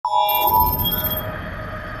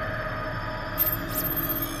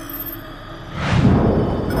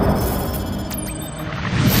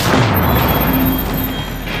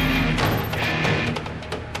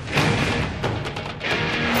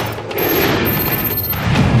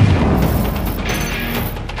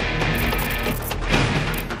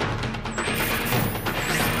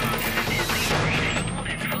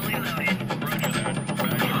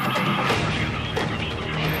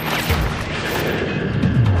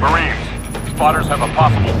spotters have a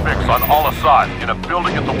possible fix on al-Asad in a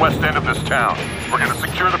building at the west end of this town. We're gonna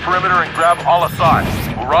secure the perimeter and grab al-Asad.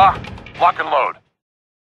 Hoorah! Lock and load.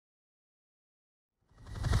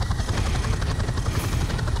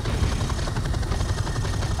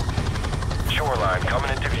 Shoreline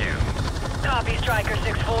coming into view. Copy, Striker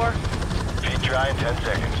 6-4. Feet dry in 10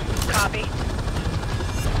 seconds. Copy.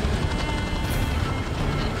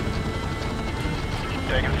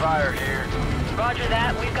 Taking fire here. Roger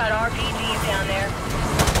that. We've got RPGs down there.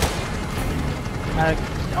 I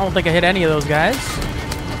don't think I hit any of those guys.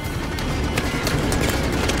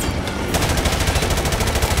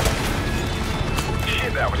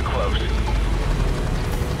 Shit, that was close.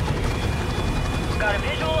 Got a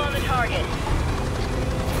visual on the target.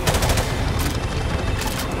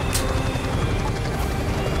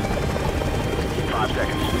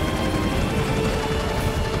 Seconds.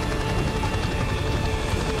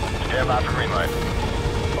 Stand by for green light.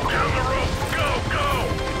 Get on the roof! Go, go!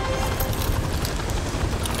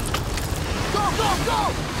 Go, go, go!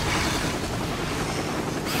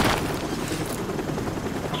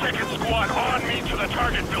 Second squad on me to the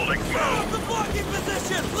target building. Move! The blocking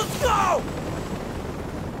position! Let's go!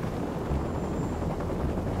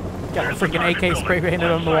 Got a freaking AK spray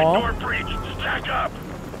painted on the wall. Door breach. Stack up.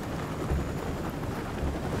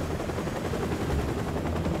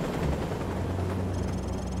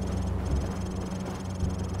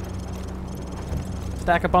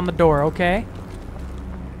 Stack up on the door, okay.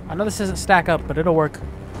 I know this isn't stack up, but it'll work.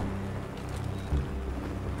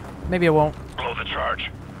 Maybe it won't. Blow the charge.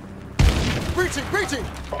 Breaching! Breaching!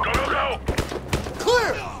 Go, go, go!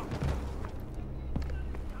 Clear!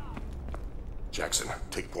 Jackson,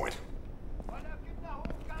 take point.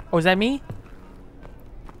 Oh, is that me?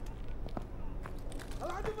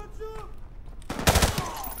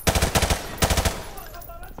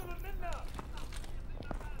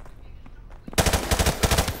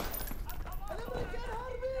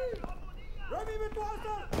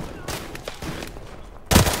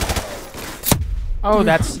 Oh,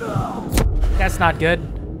 that's not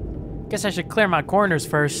good. Guess I should clear my corners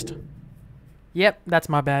first. Yep, that's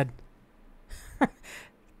my bad.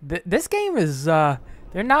 This game is, they're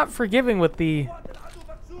not forgiving with the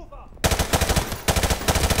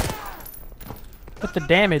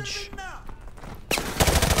damage.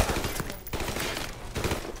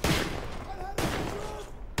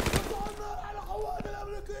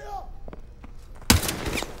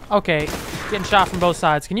 Okay, getting shot from both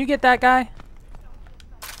sides. Can you get that guy?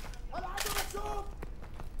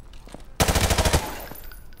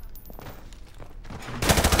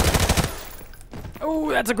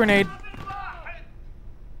 Oh, that's a grenade.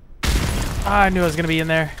 Ah, I knew I was gonna be in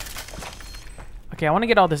there. Okay, I want to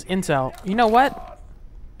get all this intel. You know what?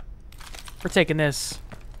 We're taking this.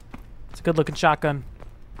 It's a good-looking shotgun.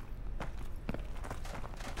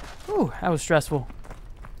 Ooh, that was stressful.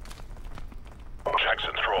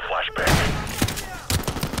 Jackson, throw a flashbang.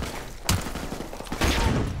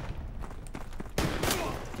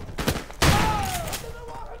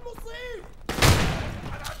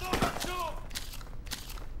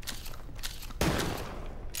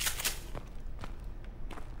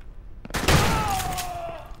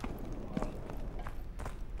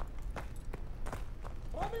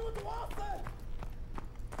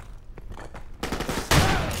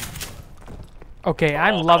 Okay,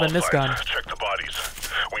 I'm loving this gun. Check the bodies.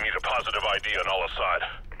 We need a positive ID on al-Asad.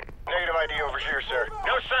 Negative ID over here, sir.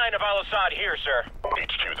 No sign of al-Asad here, sir.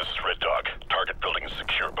 HQ, this is Red Dog. Target building is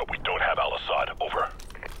secure, but we don't have al-Asad. Over.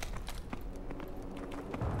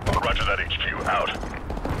 Roger that, HQ. Out.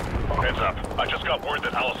 Heads up. I just got word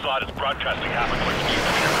that al-Asad is broadcasting half a clip to the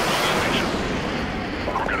station.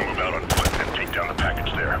 We're gonna move out on foot and take down the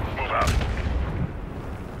package there. Move out.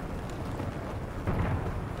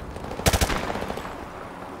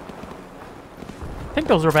 I think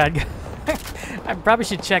those were bad guys. I probably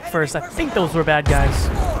should check first. I think those were bad guys.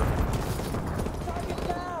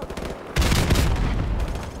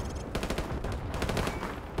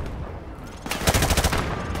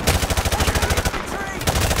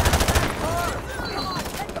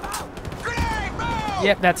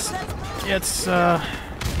 Yep, that's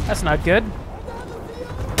not good.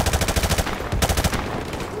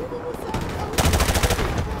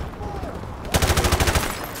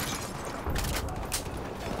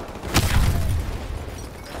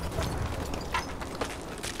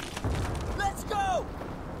 Let's go!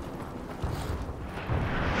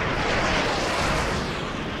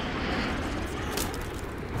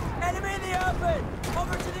 Enemy in the open!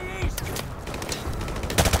 Over to the east!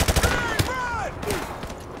 Run!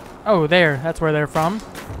 Oh, there. That's where they're from.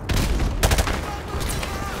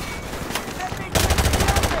 Enemy in the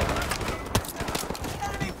open!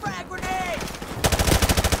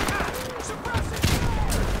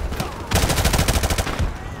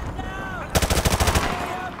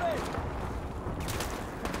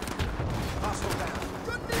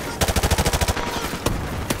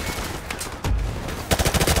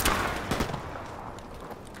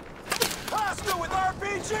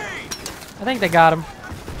 I think they got him.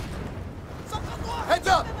 Heads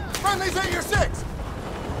up! Friendly's at your 6!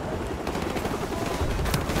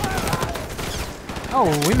 Oh,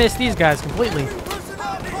 we missed these guys completely.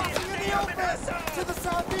 Personnel crossing in the open! To the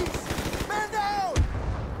southeast! Man down!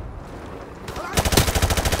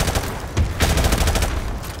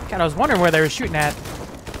 God, I was wondering where they were shooting at.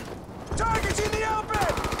 Targets in the open!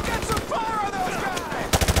 Get some fire on those guys!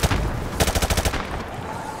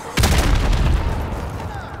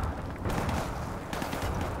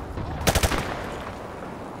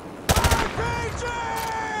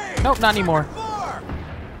 RPG! Nope, not anymore.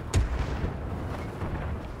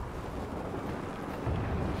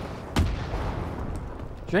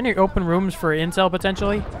 Is there any open rooms for intel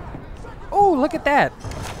potentially? Oh, look at that.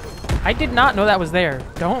 I did not know that was there.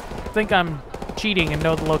 Don't think I'm cheating and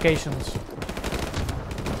know the locations.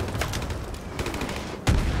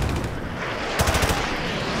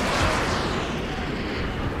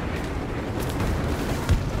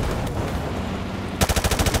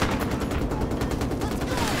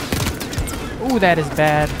 Ooh, that is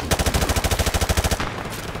bad.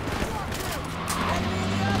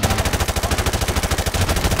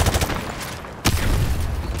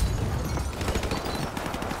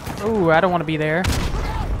 Ooh, I don't want to be there.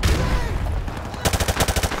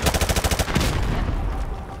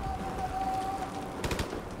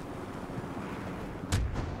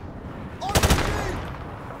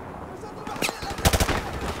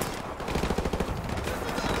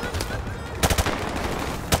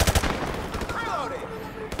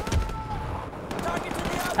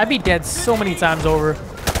 I'd be dead so many times over.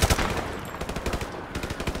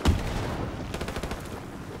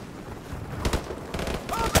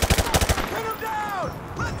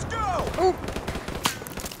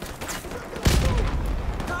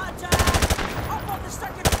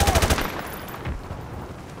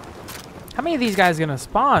 How many of these guys gonna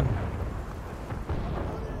spawn?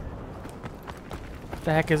 What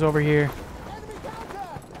the heck is over here?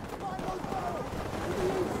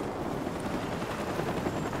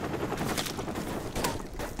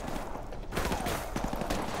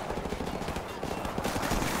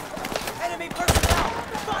 Enemy personnel!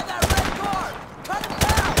 Find that red car! Hunt them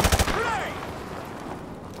down! Hooray!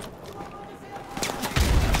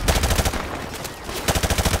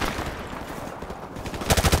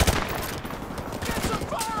 Get some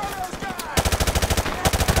fire on those guys!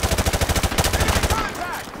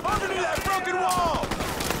 Contact! Underneath that broken wall!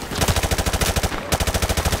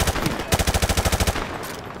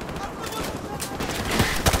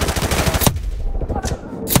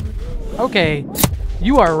 Okay,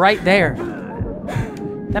 you are right there.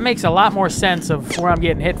 That makes a lot more sense of where I'm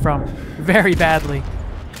getting hit from. Very badly.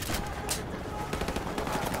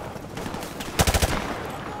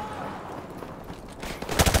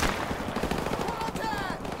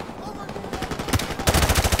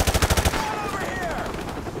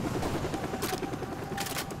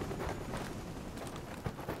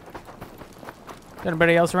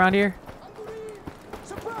 Anybody else around here?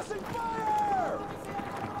 Suppressing fire!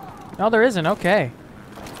 No, there isn't. Okay.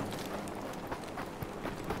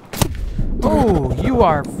 Oh, you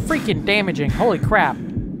are freaking damaging. Holy crap.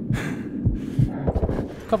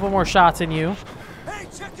 Couple more shots in you. Hey,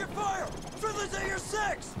 check your fire! Friendly's at your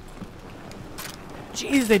 6!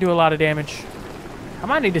 Jeez, they do a lot of damage. I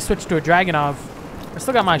might need to switch to a Dragunov. I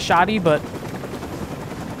still got my shotty, but...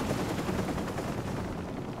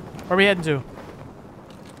 Where are we heading to?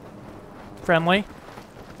 Friendly.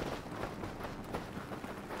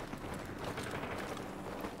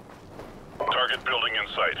 Target building in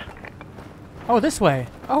sight. Oh, this way.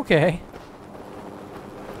 Okay.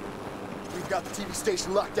 We've got the TV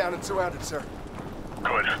station locked down and surrounded, sir.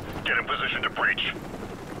 Good. Get in position to breach.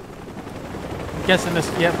 I'm guessing this,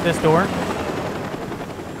 yep, this door.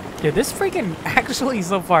 Dude, this freaking actually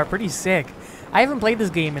so far pretty sick. I haven't played this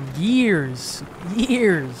game in years.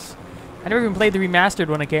 Years. I never even played the remastered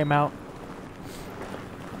when it came out.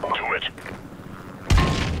 Do it.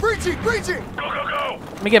 Breaching! Breaching! Go, go, go!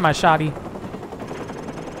 Let me get my shotty.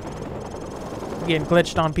 Getting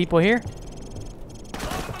glitched on people here.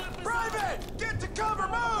 Private! Get to cover!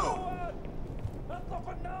 Move!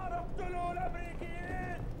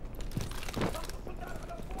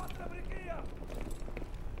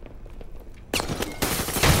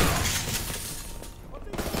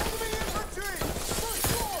 Enemy infantry! First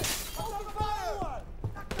floor! Open fire!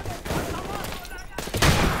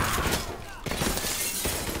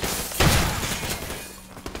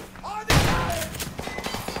 On the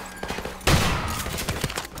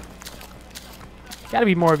Gotta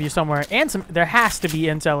be more of you somewhere. And some, there has to be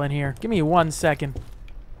intel in here. Give me 1 second.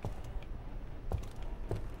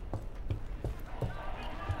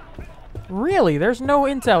 Really? There's no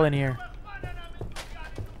intel in here.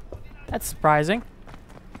 That's surprising.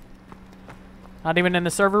 Not even in the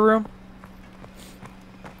server room?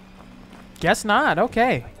 Guess not.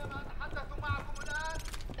 Okay.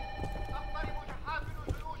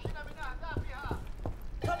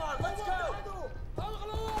 Come on, let's go!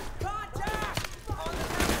 Contact! On the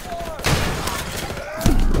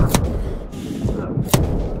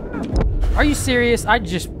floor! Are you serious? I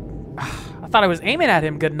thought I was aiming at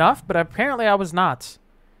him good enough, but apparently I was not.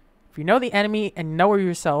 If you know the enemy and know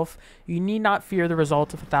yourself, you need not fear the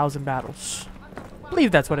result of 1,000 battles. I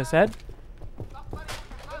believe that's what it said.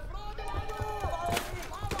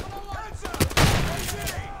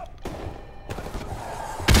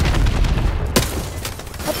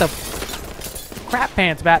 What the crap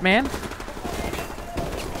pants, Batman?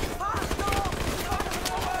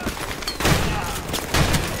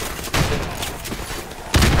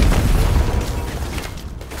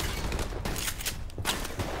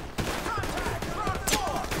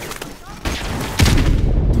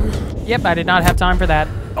 Yep, I did not have time for that.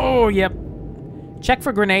 Oh, yep. Check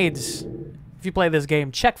for grenades. If you play this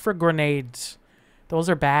game, check for grenades. Those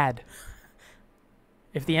are bad.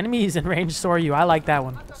 If the enemy is in range, so are you. I like that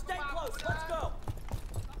one. Stay close, let's go!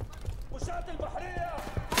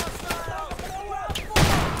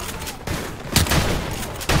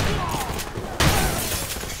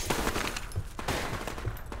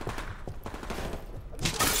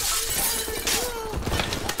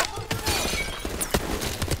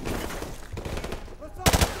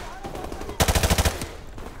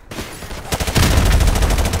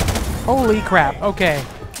 Holy crap. Okay.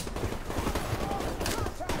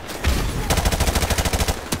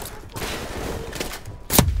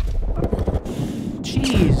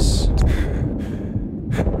 Jeez.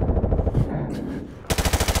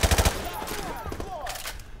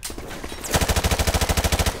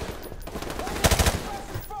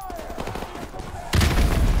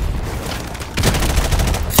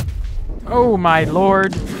 Oh my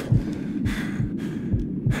lord.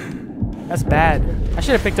 That's bad. I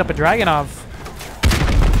should have picked up a Dragonov.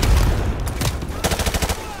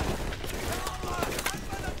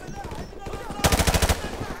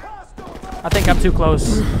 I think I'm too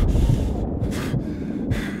close.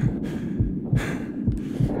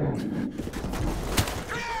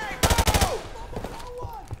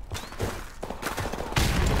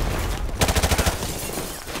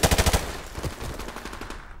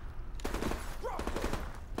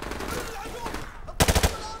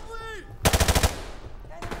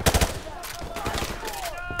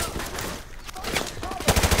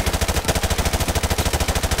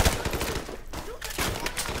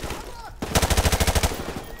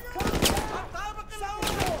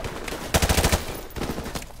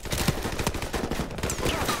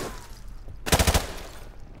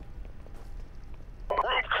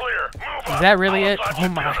 Is that really it? Oh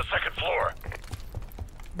my.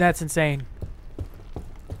 That's insane.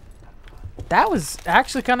 That was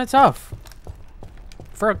actually kind of tough.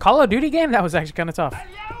 For a Call of Duty game, that was actually kind of tough.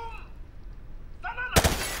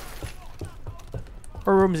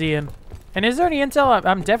 What room's he in? And is there any intel?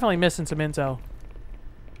 I'm definitely missing some intel.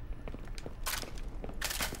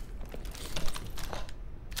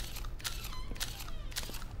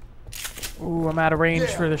 Ooh, I'm out of range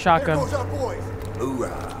for the shotgun. There goes our boys.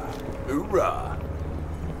 Hoorah! Hoorah!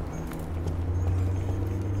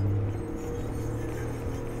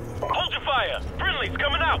 Hold your fire! Friendly's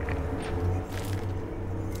coming out!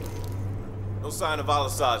 No sign of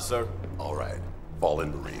al-Asad, sir. All right. Fall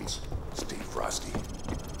in, Marines. Stay frosty.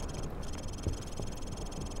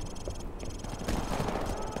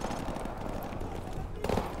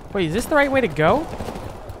 Wait, is this the right way to go?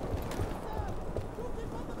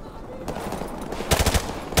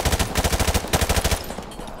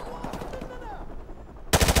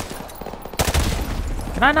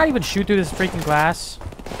 Can I not even shoot through this freaking glass?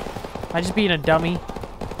 Am I just being a dummy?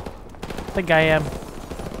 I think I am.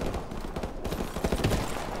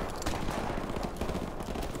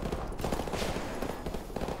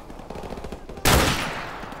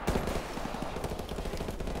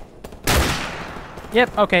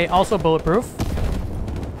 Yep, okay, also bulletproof.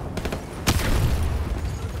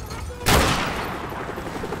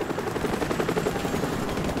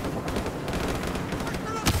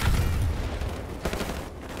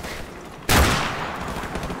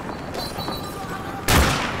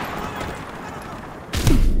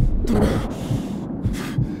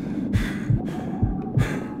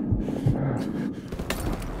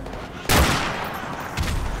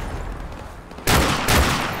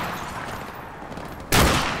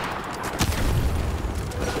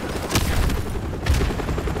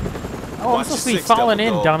 Oh, I'm supposed to be falling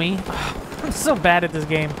in, dummy. I'm so bad at this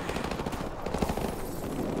game.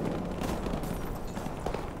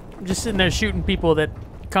 I'm just sitting there shooting people that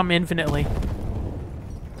come infinitely.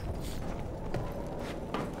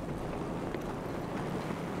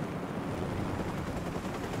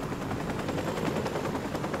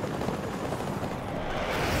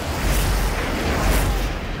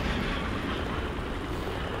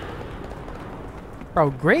 Bro,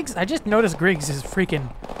 Griggs, I just noticed Griggs is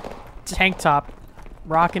freaking tank top,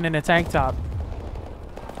 rocking in a tank top.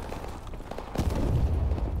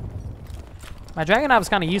 My Dragonov is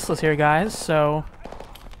kind of useless here, guys, so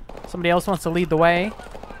somebody else wants to lead the way.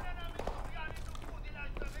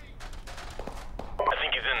 I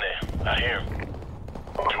think he's in there. I hear him.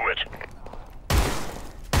 Do it.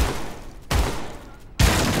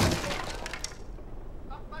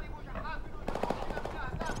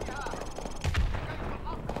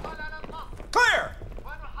 Clear!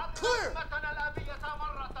 Clear!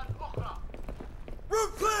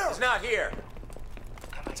 Route clear! He's not here.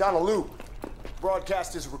 It's on a loop.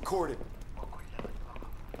 Broadcast is recorded.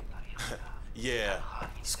 Yeah.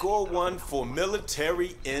 Score 1 for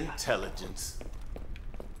military intelligence.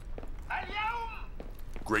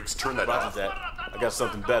 Griggs, turn that Roger off. that. I got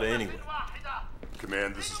something better anyway.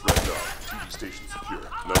 Command, this is Red Dog. TV station secure.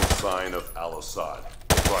 No sign of al-Asad.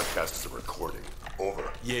 Broadcast is a recording.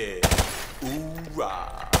 Over. Yeah.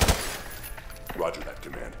 Hoorah. Roger that,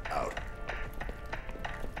 Command. Out.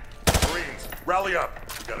 Marines, rally up.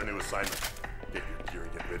 We got a new assignment. Get your gear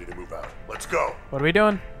and get ready to move out. Let's go. What are we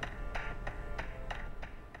doing?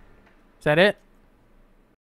 Is that it?